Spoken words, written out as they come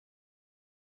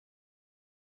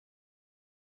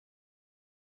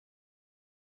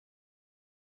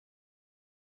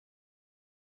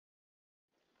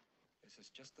This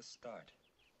is just the start.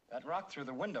 That rock through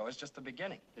the window is just the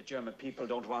beginning. The German people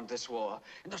don't want this war.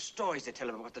 And the stories they tell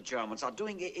about what the Germans are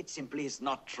doing, it simply is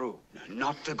not true.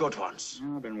 Not the good ones.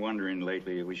 Well, I've been wondering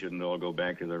lately if we shouldn't all go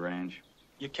back to the ranch.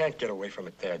 You can't get away from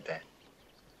it there, Dad.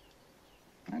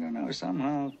 I don't know,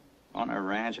 somehow, on a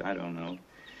ranch, I don't know.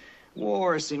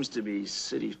 War seems to be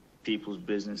city people's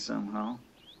business somehow.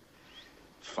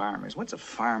 Farmers, what's a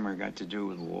farmer got to do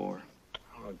with war?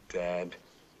 Oh, Dad.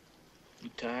 You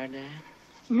tired, Dad?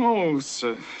 No,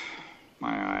 sir.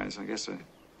 My eyes, I guess I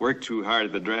worked too hard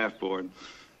at the draft board.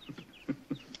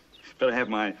 Better have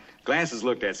my glasses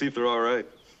looked at, see if they're all right.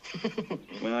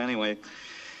 Well, anyway,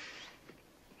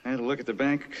 I had a look at the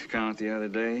bank account the other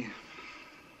day.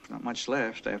 Not much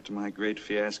left after my great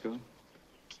fiasco.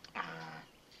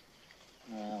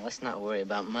 Let's not worry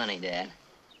about money, Dad.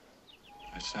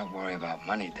 Let's not worry about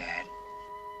money, Dad.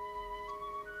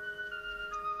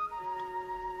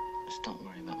 Let's don't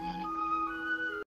worry about money.